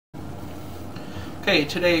Okay,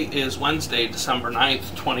 today is Wednesday, December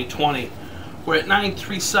 9th, 2020. We're at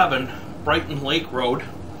 937 Brighton Lake Road.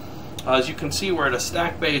 As you can see, we're at a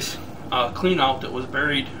stack base cleanout that was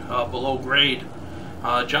buried below grade.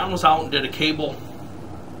 John was out and did a cable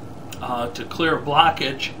to clear a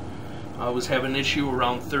blockage. Was having an issue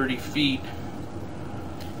around 30 feet.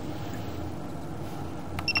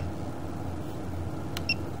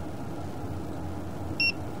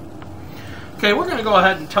 Okay, we're going to go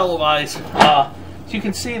ahead and televise. As you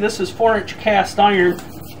can see, this is 4-inch cast iron.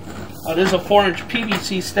 It is a 4-inch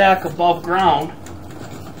PVC stack above ground.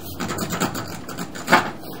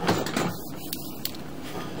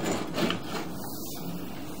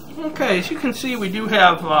 Okay, as you can see, we do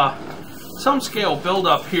have some scale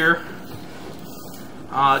buildup here.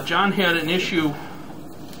 John had an issue.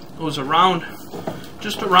 It was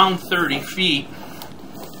just around 30 feet.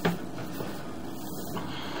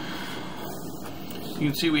 You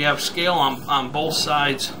can see we have scale on both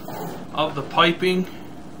sides of the piping.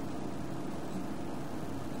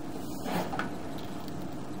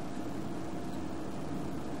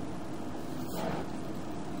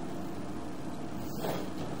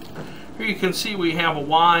 Here you can see we have a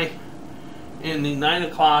Y in the 9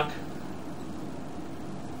 o'clock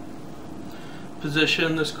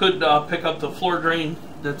position. This could pick up the floor drain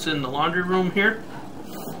that's in the laundry room here.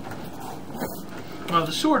 The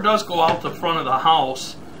sewer does go out the front of the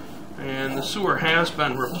house, and the sewer has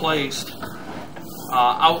been replaced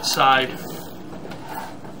outside.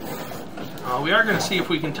 We are going to see if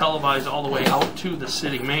we can televise all the way out to the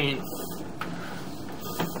city main.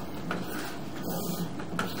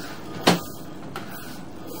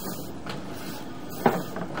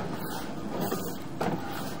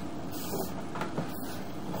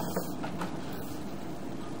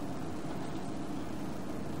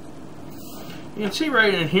 You can see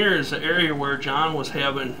right in here is the area where John was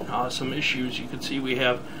having some issues. You can see we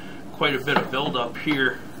have quite a bit of buildup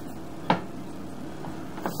here.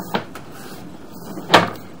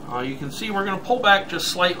 You can see we're going to pull back just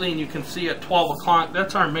slightly, and you can see at 12 o'clock,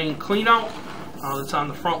 that's our main clean out that's on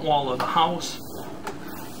the front wall of the house.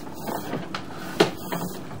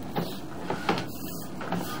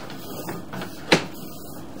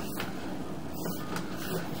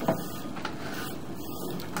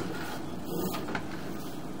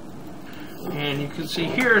 And you can see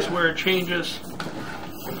here's where it changes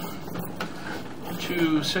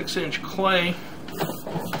to 6-inch clay.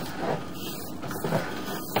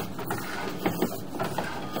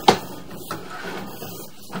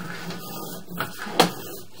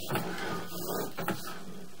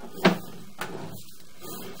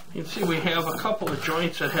 You can see we have a couple of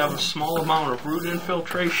joints that have a small amount of root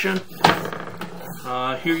infiltration.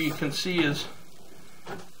 Here you can see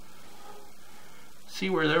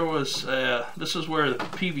where there was, this is where the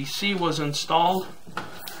PVC was installed.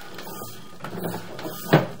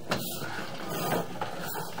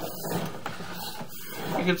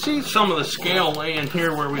 You can see some of the scale laying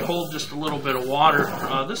here where we hold just a little bit of water.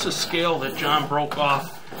 This is scale that John broke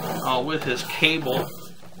off with his cable.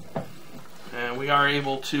 And we are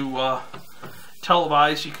able to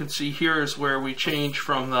televise. You can see here is where we change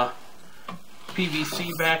from the PVC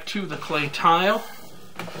back to the clay tile.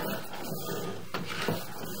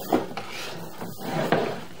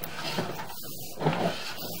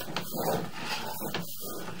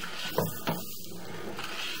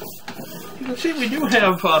 You can see we do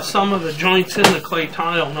have some of the joints in the clay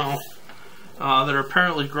tile now that are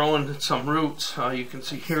apparently growing some roots. You can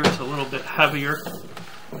see here it's a little bit heavier.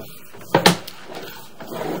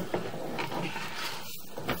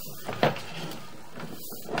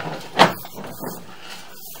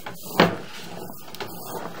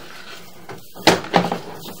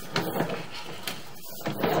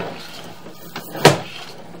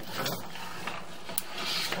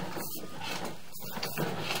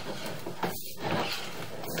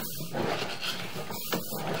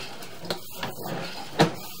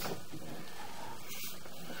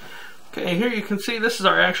 Okay, here you can see this is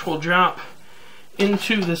our actual drop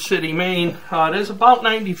into the city main. It is about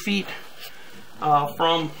 90 feet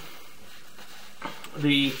from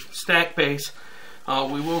the stack base.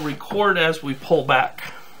 We will record as we pull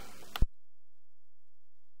back.